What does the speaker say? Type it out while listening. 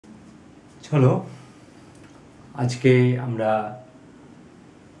চলো আজকে আমরা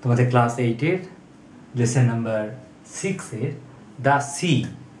তোমাদের class 8-এর lesson number 6-এর the sea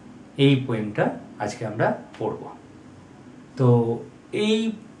এই পোয়েমটা আজকে আমরা পড়ব। তো এই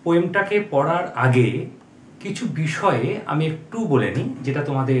পোয়েমটাকে পড়ার আগে কিছু বিষয়ে আমি একটু বলে নিই, যেটা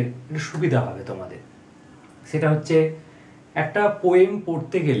তোমাদের একটু সুবিধা হবে তোমাদের। সেটা হচ্ছে একটা পোয়েম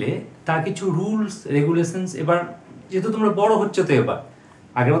পড়তে গেলে তার কিছু রুলস রেগুলেশনস, এবার যেহেতু তোমরা বড় হচ্ছে তো এবার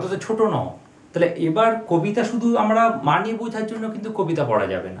আগের মতো তো ছোটো নও, তাহলে এবার কবিতা শুধু আমরা মানিয়ে বোঝার জন্য কিন্তু কবিতা পড়া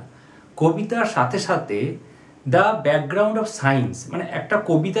যাবে না। কবিতার সাথে সাথে দ্য ব্যাকগ্রাউন্ড অফ সায়েন্স, মানে একটা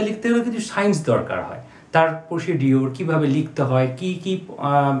কবিতা লিখতে গেলে কিছু সায়েন্স দরকার হয়, তার প্রসিডিওর কীভাবে লিখতে হয়, কি কি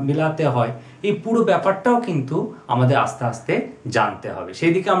মেলাতে হয়, এই পুরো ব্যাপারটাও কিন্তু আমাদের আস্তে আস্তে জানতে হবে।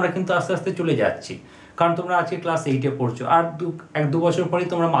 সেই দিকে আমরা কিন্তু আস্তে আস্তে চলে যাচ্ছি, কারণ তোমরা আজকে ক্লাস 8-এ পড়ছো, আর এক দু বছর পরেই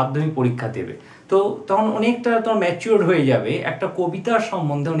তোমরা মাধ্যমিক পরীক্ষা দেবে, তো তখন অনেকটা তোমার ম্যাচিওর হয়ে যাবে একটা কবিতার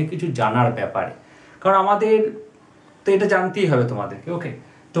সম্বন্ধে অনেক কিছু জানার ব্যাপারে, কারণ আমাদের তো এটা জানতেই হবে তোমাদেরকে। ওকে,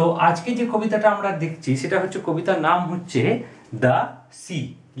 তো আজকে যে কবিতাটা আমরা দেখছি সেটা হচ্ছে, কবিতার নাম হচ্ছে দ্য সি,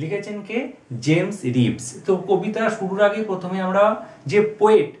 লিখেছেন কে? James Reeves. তো কবিতা শুরুর আগে প্রথমে আমরা যে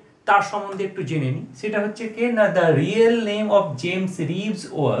পোয়েট তার সম্বন্ধে একটু জেনে নিই। সেটা হচ্ছে কে না, the real name of James Reeves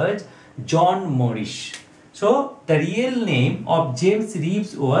was John Morris. So the real name of James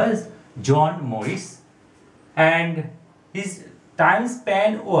Reeves was John Morris, and his time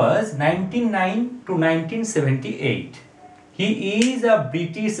span was 1909 to 1978. He is a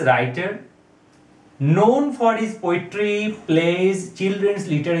British writer known for his poetry, plays, children's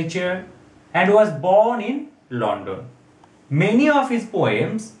literature, and was born in London. Many of his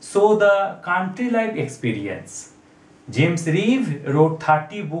poems show the country life experience. James Reeves wrote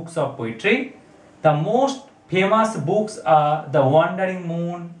 30 books of poetry. The most famous books are The Wandering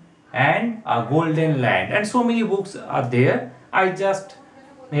Moon and A Golden Land, and so many books are there. I just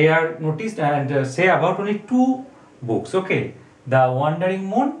here noticed and say about only two books. Okay, The Wandering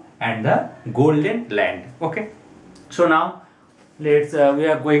Moon and The Golden Land. Okay, so now let's we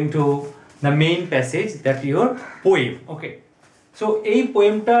are going to the main passage, that your poem. Okay, so এই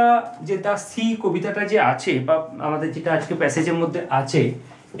পোয়েমটা যে the sea কবিতাটা যে আছে, বা আমাদের যেটা আজকে প্যাসেজের মধ্যে আছে,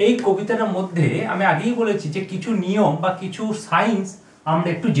 এই কবিতাটার মধ্যে আমি আগেই বলেছি যে কিছু নিয়ম বা কিছু সায়েন্স আমরা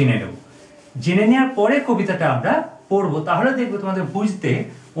একটু জেনে নেব। জেনে নেওয়ার পরে কবিতাটা আমরা পড়বো, তাহলে দেখবো তোমাদের বুঝতে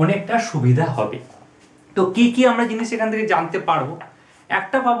অনেকটা সুবিধা হবে। তো কি কি আমরা জিনিস এখান থেকে জানতে পারবো?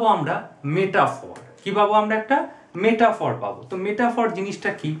 একটা পাবো আমরা মেটাফর। কি পাবো আমরা? একটা মেটাফর পাবো। তো মেটাফর জিনিসটা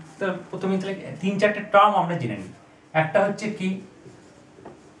কি? তো প্রথমে 3-4টে টার্ম আমরা জেনে নিই। একটা হচ্ছে কি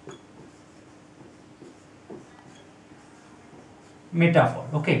মেটাফর।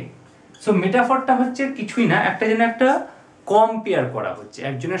 ওকে, সো মেটাফরটা হচ্ছে কিছুই না, একটা যেন একটা কম্পেয়ার করা হচ্ছে,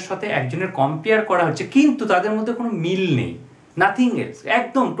 একজনের সাথে একজনের কম্পেয়ার করা হচ্ছে, কিন্তু তাদের মধ্যে কোনো মিল নেই, নাথিং এলস,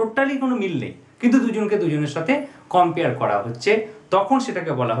 একদম টোটালি কোনো মিল নেই, কিন্তু দুজনকে দুজনের সাথে কম্পেয়ার করা হচ্ছে, তখন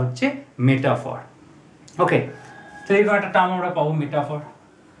সেটাকে বলা হচ্ছে মেটাফর। ওকে, তো এইবার একটা টার্ম আমরা পাবো মেটাফর।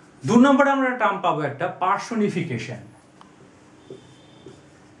 2 নম্বরে আমরা টার্ম পাবো একটা পার্সনিফিকেশন।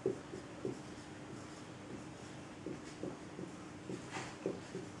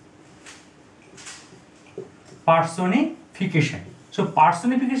 পার্সনিফিকেশন। সো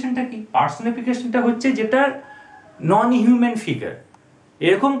পার্সনিফিকেশনটা কি? পার্সনিফিকেশনটা হচ্ছে যেটা নন হিউম্যান ফিগার,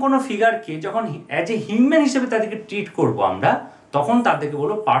 এরকম কোনো ফিগারকে যখন অ্যাজ এ হিউম্যান হিসেবে তাদেরকে ট্রিট করব আমরা, তখন তাদেরকে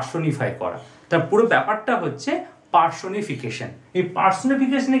বলবো পার্সনিফাই করা। তার পুরো ব্যাপারটা হচ্ছে পার্সনিফিকেশন। এই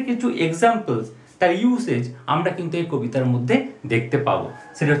পার্সনিফিকেশনের কিছু এক্সাম্পলস, তার ইউসেজ আমরা কিন্তু এই কবিতার মধ্যে দেখতে পাবো।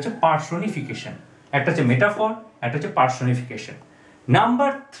 সেটা হচ্ছে পার্সনিফিকেশন। একটা হচ্ছে মেটাফর, একটা হচ্ছে পার্সনিফিকেশন।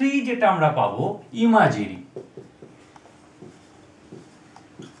 নাম্বার 3 যেটা আমরা পাবো ইমাজিরি।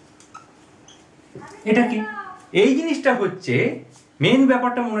 এটা কি? এই জিনিসটা হচ্ছে মেন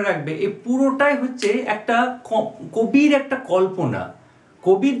ব্যাপারটা মনে রাখবে, এই পুরোটাই হচ্ছে একটা কবির একটা কল্পনা,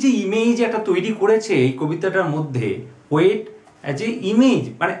 কবির যে ইমেজ একটা তৈরি করেছে এই কবিতাটার মধ্যে, পোয়েট যে ইমেজ,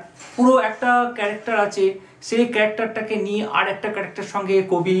 মানে পুরো একটা ক্যারেক্টার আছে, সেই ক্যারেক্টারটাকে নিয়ে আর একটা ক্যারেক্টার সঙ্গে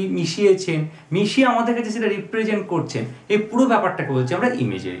কবি মিশিয়েছেন, মিশিয়ে আমাদের কাছে সেটা রিপ্রেজেন্ট করছেন, এই পুরো ব্যাপারটাকে বলছি আমরা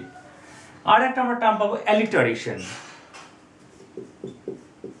ইমেজারি। আর একটা আমরা টার্ম পাবো অ্যালিটারেশন।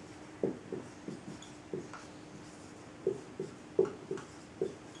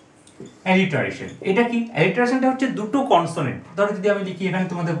 অ্যালিটারেশন এটা কি? অ্যালিটারেশনটা হচ্ছে দুটো কনসোনেন্ট, ধরো যদি আমি লিখি, এখানে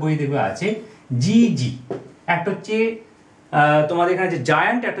তোমাদের বই দেখবে আছে জি জি, একটা হচ্ছে তোমাদের এখানে যে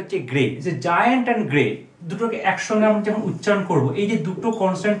জায়ান্ট, একটা হচ্ছে গ্রে, যে জায়ান্ট অ্যান্ড গ্রে দুটোকে একসঙ্গে আমরা যখন উচ্চারণ করব, এই যে দুটো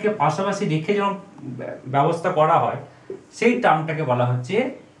কনসোনেন্টকে পাশাপাশি রেখে যখন ব্যবস্থা করা হয়, সেই টার্মটাকে বলা হচ্ছে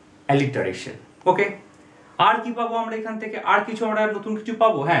অ্যালিটারেশন। ওকে, আর কি পাবো আমরা এখান থেকে? আর কিছু আমরা নতুন কিছু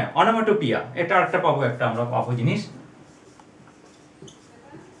পাবো, হ্যাঁ অনোমাটোপিয়া, এটা আরেকটা পাবো, একটা আমরা পাবো জিনিস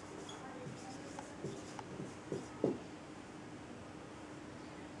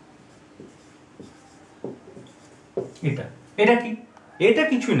এটা এটা কি? এটা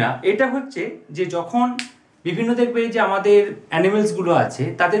কিছুই না, এটা হচ্ছে যে যখন বিভিন্ন দেখবে যে আমাদের অ্যানিমেলসগুলো আছে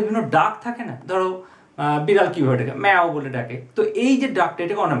তাদের বিভিন্ন ডাক থাকে না, ধরো বিড়াল কীভাবে ডাকে, ম্যাও বলে ডাকে, তো এই যে ডাকটা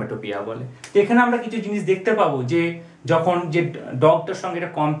এটাকে অনোমেটোপিয়া বলে। তো এখানে আমরা কিছু জিনিস দেখতে পাবো যে যখন যে ডগটার সঙ্গে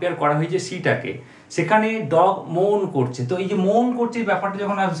এটা কম্পেয়ার করা হয়েছে সিটাকে, সেখানে ডগ মৌন করছে, তো এই যে মৌন করছে এই ব্যাপারটা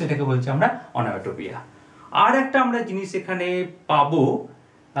যখন আসবে সেটাকে বলছি আমরা অনোমেটোপিয়া। আর একটা আমরা জিনিস এখানে পাবো,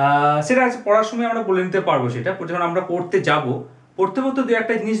 সেটা আছে পড়ার সময় আমরা বলে নিতে পারবো, সেটা যখন আমরা পড়তে যাব, পড়তে পড়তে দু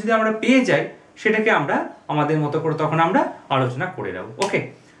একটা জিনিস যদি আমরা পেয়ে যাই সেটাকে আমরা আমাদের মতো করে তখন আমরা আলোচনা করে নেব। ওকে,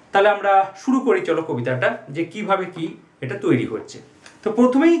 তাহলে আমরা শুরু করি চলো কবিতাটা, যে কিভাবে কি এটা তৈরি হচ্ছে। তো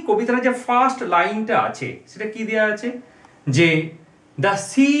প্রথমেই কবিতার যে ফার্স্ট লাইনটা আছে সেটা কি দেওয়া আছে, যে the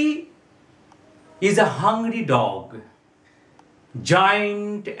sea is a hungry dog,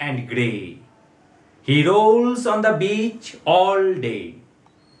 giant and grey, he Rolle's on the beach all day,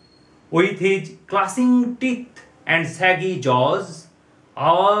 with his clashing teeth and saggy jaws,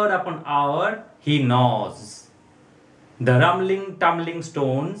 hour upon hour he gnaws the rumbling, tumbling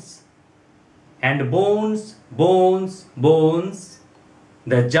stones, and bones, bones, bones,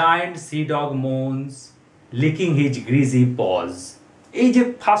 the giant sea dog moans, licking his greasy paws. এই যে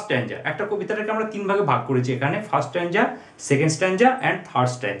first স্ট্যাঞ্জা, একটা কবিতাটাকে আমরা তিন ভাগে ভাগ করেছি এখানে, first স্ট্যাঞ্জা, second স্ট্যাঞ্জা and third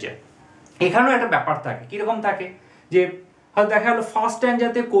স্ট্যাঞ্জা। এখানেও একটা ব্যাপার থাকে, কিরকম থাকে, যে হয়তো দেখা গেলো ফার্স্ট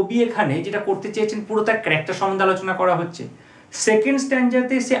স্ট্যাঞ্জাতে কবি এখানে যেটা করতে চেয়েছেন পুরো তার ক্যারেক্টার সম্বন্ধে আলোচনা করা হচ্ছে, সেকেন্ড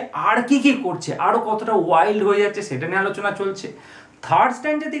স্ট্যাঞ্জাতে সে আর কি কি করছে, আরো কতটা ওয়াইল্ড হয়ে যাচ্ছে সেটা নিয়ে আলোচনা চলছে। থার্ড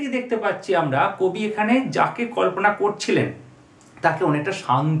স্ট্যাঞ্জাতে কি দেখতে পাচ্ছি আমরা, কবি এখানে যাকে কল্পনা করছিলেন তাকে অনেকটা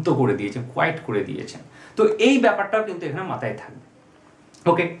শান্ত করে দিয়েছেন, কোয়াইট করে দিয়েছেন। তো এই ব্যাপারটাও কিন্তু এখানে মাথায় থাকবে।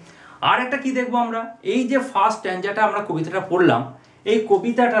 ওকে, আর একটা কি দেখবো আমরা, এই যে ফার্স্ট স্ট্যাঞ্জাটা আমরা কবিতাটা পড়লাম, এই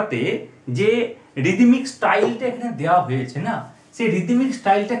কবিতাটাতে যে রিদমিক স্টাইলটা এখানে দেওয়া হয়েছে না, সেই রিদমিক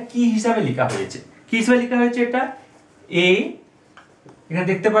স্টাইলটা কি হিসাবে লেখা হয়েছে, কি হিসাবে লেখা হয়েছে, এটা এ, এখানে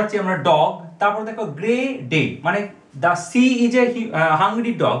দেখতে পাচ্ছি আমরা ডগ, তারপর দেখো গ্রে ডে, মানে the sea is a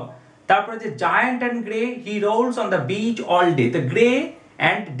hungry dog, তারপরে যে giant and grey, he Rolle's on the beach all day, তো গ্রে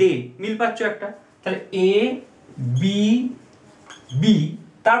অ্যান্ড ডে মিল পাচ্ছ একটা, তাহলে এ বি বি,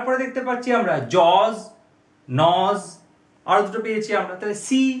 তারপরে দেখতে পাচ্ছি আমরা জজ, নজ, আর দুটো পেয়েছি আমরা, তাহলে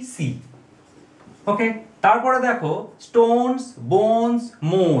সি সি। ওকে, তারপরে দেখো স্টোনস, বোনস,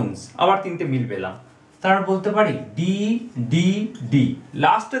 মোনস, আবার তিনটে মিল পেলাম, তারপর বলতে পারি ডি ডি ডি,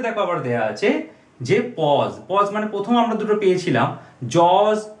 লাস্টে দেখো আবার দেয়া আছে যে পজ, পজ মানে প্রথম আমরা দুটো পেয়েছিলাম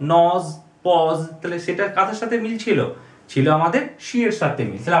জজ, নজ, পজ, তাহলে সেটা কাদের সাথে মিল ছিল, ছিল আমাদের সি এর সাথে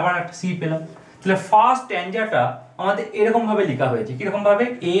মিল, তাহলে আবার একটা সি পেলাম। তাহলে ফার্স্ট স্ট্যাঞ্জাটা আমাদের এরকম ভাবে লেখা হয়েছে, কিরকম ভাবে,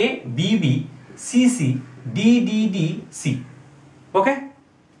 A B B, C C, D D D, C. ওকে,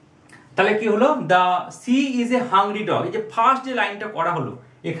 তাহলে কি হলো, the sea is a hungry dog, এই যে ফার্স্ট যে লাইনটা করা হলো,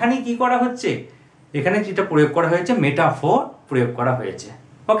 এখানে কি করা হচ্ছে, এখানে যেটা প্রয়োগ করা হয়েছে মেটাফর প্রয়োগ করা হয়েছে।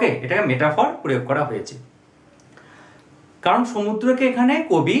 ওকে, এটাকে মেটাফর প্রয়োগ করা হয়েছে, কারণ সমুদ্রকে এখানে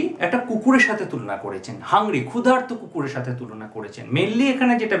কবি একটা কুকুরের সাথে তুলনা করেছেন, হাংরি ক্ষুধার্ত কুকুরের সাথে তুলনা করেছেন। মেনলি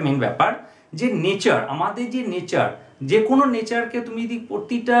এখানে যেটা মেন ব্যাপার, যে নেচার, আমাদের যে নেচার, যে কোনো নেচারকে তুমি যদি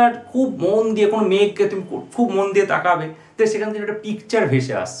প্রতিটা খুব মন দিয়ে, কোনো মেঘকে তুমি খুব মন দিয়ে তাকাবে, তো সেখান থেকে একটা পিকচার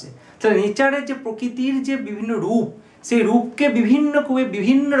ভেসে আসছে। তাহলে নেচারের যে প্রকৃতির যে বিভিন্ন রূপ, সেই রূপকে বিভিন্ন কবি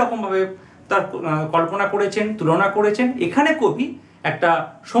বিভিন্ন রকমভাবে তার কল্পনা করেছেন, তুলনা করেছেন। এখানে কবি একটা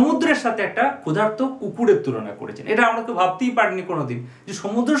সমুদ্রের সাথে একটা ক্ষুধার্ত কুকুরের তুলনা করেছেন। এটা আমরা তো ভাবতেই পারিনি কোনোদিন যে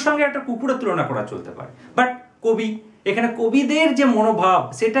সমুদ্রের সঙ্গে একটা কুকুরের তুলনা করা চলতে পারে, বাট কবি এখানে কবিদের যে মনোভাব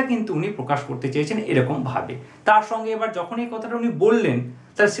সেটা কিন্তু উনি প্রকাশ করতে চেয়েছেন এরকম ভাবে। তার সঙ্গে এবার যখন এই কথাটা উনি বললেন,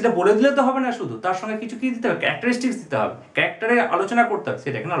 তাহলে সেটা বলে দিলে তো হবে না, শুধু তার সঙ্গে কিছু কি দিতে হবে, ক্যারেক্টারিস্টিক্স দিতে হবে, ক্যারেক্টারে আলোচনা করতে হবে,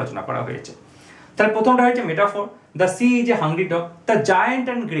 সেটা এখানে আলোচনা করা হয়েছে। তাহলে প্রথমটা হচ্ছে metaphor, the sea is a hungry dog, the giant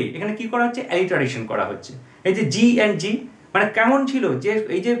and grey, এখানে কি করা হচ্ছে, অ্যালিটারেশন করা হচ্ছে। এই যে জি অ্যান্ড জি মানে কেমন ছিল, যে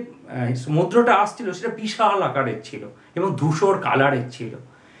এই যে সমুদ্রটা আসছিল সেটা বিশাল আকারের ছিল এবং ধূসর কালারের ছিল।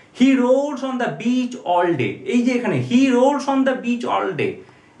 হি Rolle's on the beach all day, এই যে এখানে হি Rolle's on the beach all day,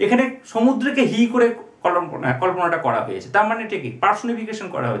 এখানে সমুদ্রকে হি করে কল্পনাটা করা হয়েছে। তার মানে এটা কি, পার্সোনিফিকেশন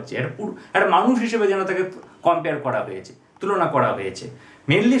করা হচ্ছে, একটা মানুষ হিসেবে যেন তাকে কম্পেয়ার করা হয়েছে, তুলনা করা হয়েছে।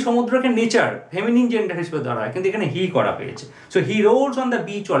 মেনলি সমুদ্রকে নেচার, ফেমিনিন জেন্ডার হিসেবে ধরা হয়, কিন্তু এখানে হি করা হয়েছে। So he Rolle's on the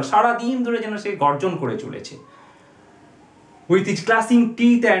beach all, সারাদিন ধরে যেন সে গর্জন করে চলেছে। With is ক্লাসিং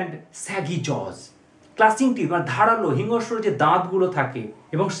teeth and saggy জজ, ক্লাসিং টিথ মানে ধারালো হিংস্র যে দাঁতগুলো থাকে,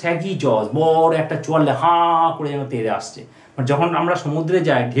 এবং স্যাগি জজ বড় একটা চোয়ালে হাঁ করে যেন তেড়ে আসছে। যখন আমরা সমুদ্রে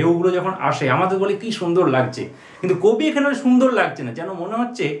যাই, ঢেউগুলো যখন আসে আমাদের বলে কি সুন্দর লাগছে, কিন্তু কবি এখানে সুন্দর লাগছে না, যেন মনে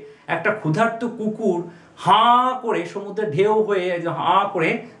হচ্ছে একটা ক্ষুধার্ত কুকুর হাঁ করে সমুদ্রের ঢেউ হয়ে হাঁ করে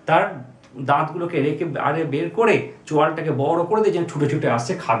তার দাঁতগুলোকে রেখে আরে বের করে চোয়ালটাকে বড় করে দিয়ে যেন ছুটে ছুটে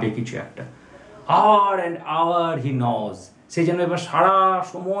আসছে খাবে কিছু একটা। hour and hour he gnaws, সে যেন এবার সারা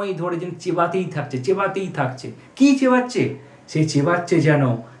সময় ধরে যেন চেবাতেই থাকছে। কি চেবাচ্ছে? সে চেবাচ্ছে যেন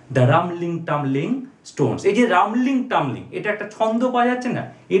দ্য রামলিং টামলিং স্টোনস। এই যে রামলিং টামলিং, এটা একটা ছন্দ পাওয়া যাচ্ছে না,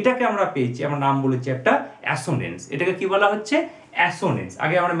 এটাকে আমরা পেয়েছি, আমরা নাম বলেছি একটা অ্যাসোনেন্স। এটাকে কি বলা হচ্ছে? অ্যাসোনেন্স।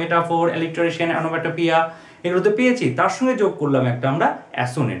 আগে আমরা মেটাফোর, অ্যালিটারেশন, অ্যানোমেটোপিয়া এগুলো তো পেয়েছি, তার সঙ্গে যোগ করলাম একটা আমরা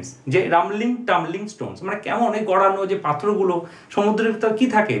অ্যাসোনেন্স, যে রামলিং টামলিং স্টোনস, মানে কেমন এই গড়ানো যে পাথরগুলো সমুদ্রের ভিতর কি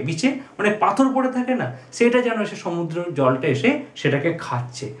থাকে, বিচে অনেক পাথর পড়ে থাকে না, সেটা যেন এসে সমুদ্রের জলটা এসে সেটাকে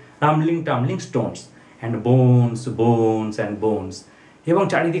খাচ্ছে। Rumbling টামলিং Stones and bones bones and bones. এবং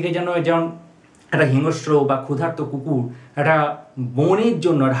চারিদিকে যেন যেমন একটা হিংস্র বা ক্ষুধার্ত কুকুর একটা বনের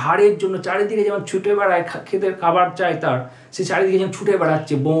জন্য আর হাড়ের জন্য চারিদিকে যেমন ছুটে বেড়ায়, খেতে খাবার চায় তার, সে চারিদিকে যেমন ছুটে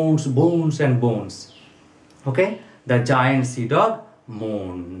বেড়াচ্ছে, bones bones and bones. Okay, the giant C dog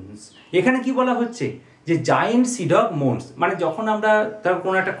মোনস। এখানে কি বলা হচ্ছে? যে জায়েন্ট সি ডগ মোনস, মানে যখন আমরা তার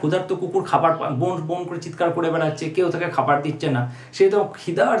কোনো একটা ক্ষুধার্ত কুকুর খাবার বোন বোন করে চিৎকার করে বেড়াচ্ছে, কেউ তাকে খাবার দিচ্ছে না, সে তো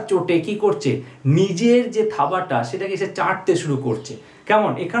খিদার চোটে কি করছে, নিজের যে থাবাটা সেটাকে সে চাটতে শুরু করছে।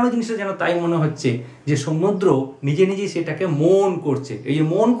 কেমন এখানেও জিনিসটা যেন তাই মনে হচ্ছে যে সমুদ্র নিজে নিজেই সেটাকে মন করছে। এই যে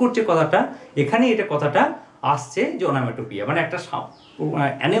মন করছে কথাটা, এখানে এটা কথাটা আসছে যে অনামেটোপিয়া, মানে একটা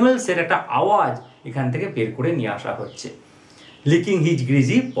অ্যানিমেলসের একটা আওয়াজ এখান থেকে বের করে নিয়ে আসা হচ্ছে। Leaking his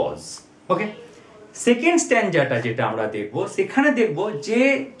greasy pause. ওকে, সেকেন্ড স্ট্যান্জাটা যেটা আমরা দেখব, সেখানে দেখব যে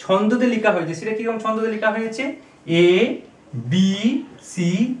ছন্দতে লেখা হয়েছে, সেটা কিরকম ছন্দতে লেখা হয়েছে? A B C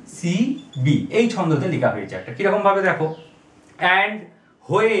C B, এই ছন্দতে লেখা হয়েছে একটা। কিরকম ভাবে দেখো, and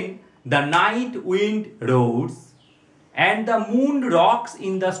when the night wind roars and the moon rocks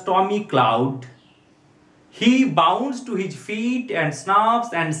in the stormy cloud, he bounds to his feet and snaps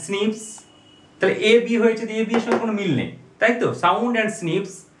and snips. তাহলে এ বি হয়েছে, এ বি এর সঙ্গে কোনো মিল নেই, তাই তো? Sound and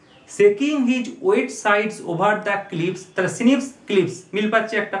snips, shaking his wet sides over the cliffs, তাহলে snips clips মিল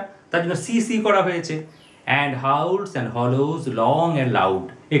পাচ্ছে একটা, তার জন্য সি সি করা হয়েছে। and howls and hollows long and loud,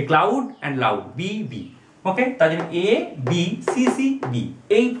 a cloud and loud, B B. ওকে, তার জন্য A B C C B,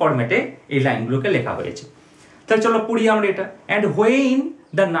 এই ফরম্যাটে এই লাইনগুলোকে লেখা হয়েছে। তাহলে চলো পড়ি আমরা এটা। And when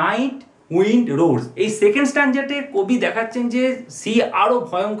the night wind রোর্স, এই সেকেন্ড স্ট্যান্ডার্ডে কবি দেখাচ্ছেন যে সি আরো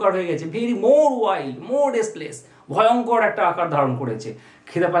ভয়ঙ্কর হয়ে গেছে, ভেরি মোর ওয়াইল্ড, মোর রেস্টলেস, ভয়ঙ্কর একটা আকার ধারণ করেছে।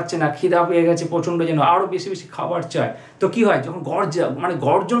 খিদা পাচ্ছে না, খিদা পেয়ে গেছে প্রচণ্ড, যেন আরো বেশি বেশি খাবার চায়। তো কি হয়, যখন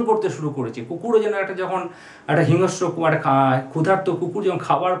গর্জন করতে শুরু করেছে, কুকুরও যেন একটা যখন একটা হিংস্র একটা ক্ষুধার্ত কুকুর যখন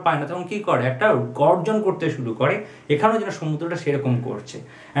খাবার পায় না, তখন কি করে, একটা গর্জন করতে শুরু করে। এখানেও যেন সমুদ্রটা সেরকম করছে।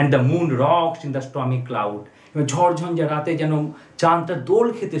 And the moon rocks in the stormy cloud, ঝড়ঝঞ্ঝা রাতে যেন চাঁদটা দোল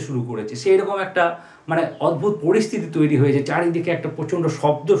খেতে শুরু করেছে, সেই রকম একটা মানে অদ্ভুত পরিস্থিতি তৈরি হয়েছে, চারিদিকে একটা প্রচণ্ড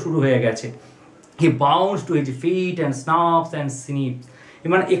শব্দ শুরু হয়ে গেছে। হি bounce to his fit and স্নাপস and snips,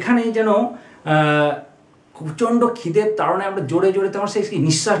 মানে এখানে যেন প্রচণ্ড খিদের তাড়নায় আমরা জোরে জোরে তখন সেই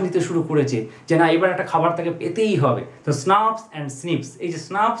নিঃশ্বাস নিতে শুরু করেছে যে না, এবার একটা খাবার তাকে পেতেই হবে। তো স্নাপস অ্যান্ড স্নিপস, এই যে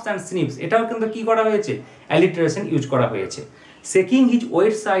স্নাপস অ্যান্ড স্নিপস, এটাও কিন্তু কি করা হয়েছে, অ্যালিটারেশন ইউজ করা হয়েছে। Checking his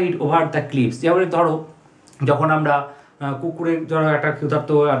weight side over the clips, যেমন ধরো যখন আমরা কুকুরের ধরো একটা ক্ষুধার্ত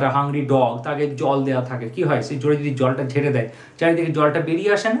একটা হাংরি ডগ, তাকে জল দেওয়া থাকে, কি হয়, সে জোরে যদি জলটা ঝেড়ে দেয় চারিদিকে জলটা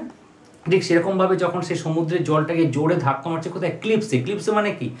বেরিয়ে আসে না, ঠিক সেরকমভাবে যখন সে সমুদ্রের জলটাকে জোরে ধাক্কা মারছে কোথায়, ক্লিপসে। ক্লিপসে মানে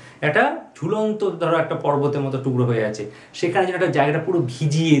কি, একটা ঝুলন্ত ধরো একটা পর্বতের মতো টুকরো হয়ে আছে, সেখানে যেন একটা জায়গাটা পুরো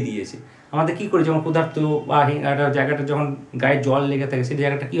ভিজিয়ে দিয়েছে। আমাদের কি করে, যখন ক্ষুধার্ত বা একটা জায়গাটা যখন গায়ে জল লেগে থাকে, সেই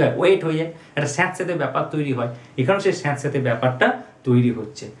জায়গাটা কি হয়, ওয়েট হয়ে যায়, একটা স্যাঁতস্যাঁতে ব্যাপার তৈরি হয়। এখানেও সেই স্যাঁতস্যাঁতে ব্যাপারটা তৈরি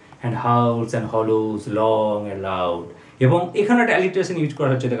হচ্ছে। And Howl's and hollows long and loud, এবং এখানে একটা অ্যালিটারেশন ইউজ করা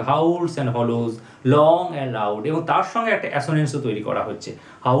হচ্ছে, দেখো Howl's and hollows long and loud, এবং তার সঙ্গে একটা অ্যাসোনেন্সও তৈরি করা হচ্ছে,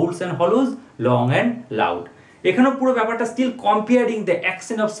 Howl's and hollows long and loud. এখানেও পুরো ব্যাপারটা still comparing the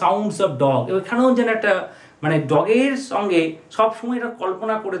action of sounds of dog, এখানেও যেন একটা মানে ডগের সঙ্গে সবসময় এটা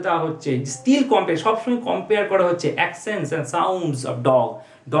কল্পনা করে দেওয়া হচ্ছে, স্টিল কম্পেয়ার, সবসময় কম্পেয়ার করা হচ্ছে actions and sounds of dog.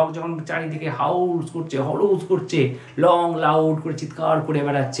 Dog যখন চারিদিকে হাউলস করছে, হলোস করছে, লং লাউড করে চিৎকার করে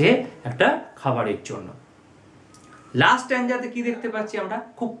বেড়াচ্ছে একটা খাবারের জন্য। লাস্ট স্ট্যান্জাতে কি দেখতে পাচ্ছি আমরা,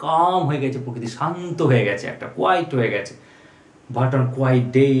 খুব কাম হয়ে গেছে প্রকৃতি, শান্ত হয়ে গেছে, একটা কোয়াইট হয়ে গেছে। But on quite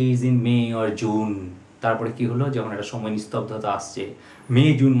days in May or June, তারপরে কি হলো, যখন একটা সময় নিস্তব্ধতা আসছে, মে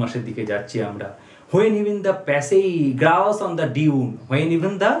জুন মাসের দিকে যাচ্ছি আমরা। When even the প্যাসেই grass on the Dune, when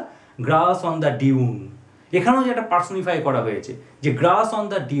even the grass on the Dune, এখানেও যেটা পার্সনিফাই করা হয়েছে যে grass on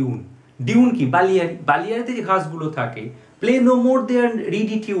the Dune. Dune কি, বালিয়ারি, বালিয়ারিতে যে ঘাসগুলো থাকে, প্লে নো মোর দেয়ার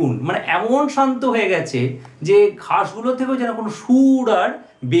রিডি টিউন, মানে এমন শান্ত হয়ে গেছে যে ঘাসগুলো থেকেও যেন কোনো সুর আর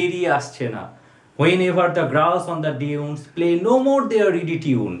বেরিয়ে আসছে না। Whenever the grass on the dunes play no more their reedy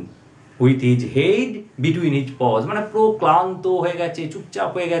tune, with his head between his paws, মানে পুরো ক্লান্ত হয়ে গেছে, চুপচাপ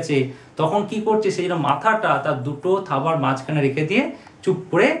হয়ে গেছে, তখন কি করছে, সেই জন্য মাথাটা তার দুটো থাবার মাঝখানে রেখে দিয়ে চুপ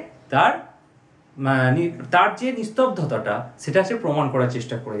করে তার তার যে নিস্তব্ধতাটা সেটা সে প্রমাণ করার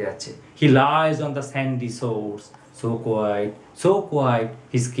চেষ্টা করে যাচ্ছে। হি lies on the Sandy source so quiet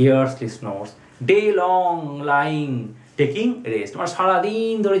he scarcely snores day long lying taking rest, মানে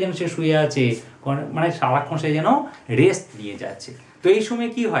সারাদিন ধরে যেন সে শুয়ে আছে, মানে সারাক্ষণ সে যেন রেস্ট নিয়ে যাচ্ছে। তো এই সময়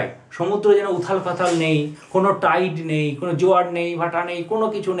কি হয়, সমুদ্র যেন উথাল পাথাল নেই, কোনো টাইড নেই, কোনো জোয়ার নেই, ভাটা নেই, কোনো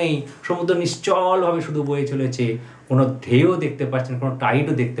কিছু নেই, সমুদ্র নিশ্চলভাবে শুধু বয়ে চলেছে, কোনো ঢেউও দেখতে পাচ্ছি না, কোনো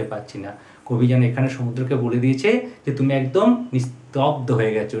টাইডও দেখতে পাচ্ছি না। কবি যেন এখানে সমুদ্রকে বলে দিয়েছে যে তুমি একদম নিস্তব্ধ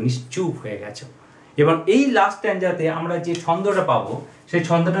হয়ে গেছো, নিশ্চুপ হয়ে গেছো। এবং এই লাস্ট স্ট্যাঞ্জাতে আমরা যে ছন্দটা পাবো সেই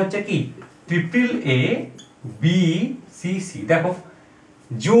ছন্দটা হচ্ছে কি, triple A B C C. দেখো,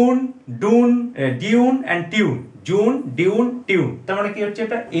 June Dune Dune and tune, June Dune tune, তার মানে কি হচ্ছে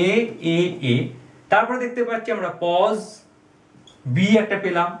এটা এ এ এ। তারপরে দেখতে পাচ্ছি আমরা পজ, বি একটা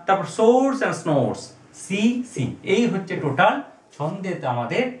পেলাম, তারপর সোর্স অ্যান্ড স্নোর্স, সি সি। এই হচ্ছে টোটাল ছন্দেতে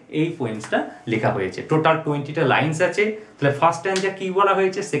আমাদের এই পোয়েমসটা লেখা হয়েছে। টোটাল 20টা লাইন্স আছে। তাহলে ফার্স্ট স্ট্যাঞ্জা কি বলা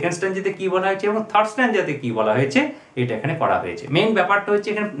হয়েছে, সেকেন্ড স্ট্যাঞ্জাতে কি বলা হয়েছে এবং থার্ড স্ট্যাঞ্জাতে কি বলা হয়েছে, এটা এখানে করা হয়েছে। মেইন ব্যাপারটা হচ্ছে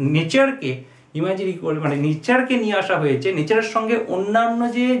এখানে নেচারকে ইমাজিনি করে, মানে নেচারকে নিয়ে আসা হয়েছে, নেচারের সঙ্গে অন্যান্য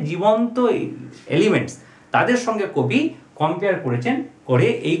যে জীবন্ত এলিমেন্টস তাদের সঙ্গে কবি কম্পেয়ার করেছেন, করে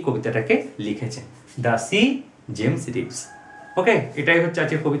এই কবিতাটাকে লিখেছেন। The sea, James Reeves. ওকে, এটাই হচ্ছে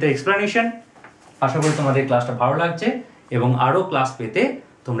আজকের কবিতার এক্সপ্লানেশন। আশা করি তোমাদের ক্লাসটা ভালো লাগছে এবং আরও ক্লাস পেতে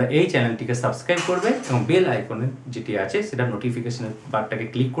তোমরা এই চ্যানেলটিকে সাবস্ক্রাইব করবে এবং বেল আইকনে যেটি আছে সেটা নোটিফিকেশনের বারটাকে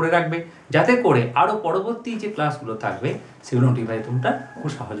ক্লিক করে রাখবে, যাতে করে আরও পরবর্তী যে ক্লাসগুলো থাকবে সেগুলো নোটিফাই তোমরা খুব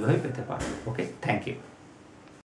সহজভাবে পেতে পারো। ওকে, থ্যাংক ইউ।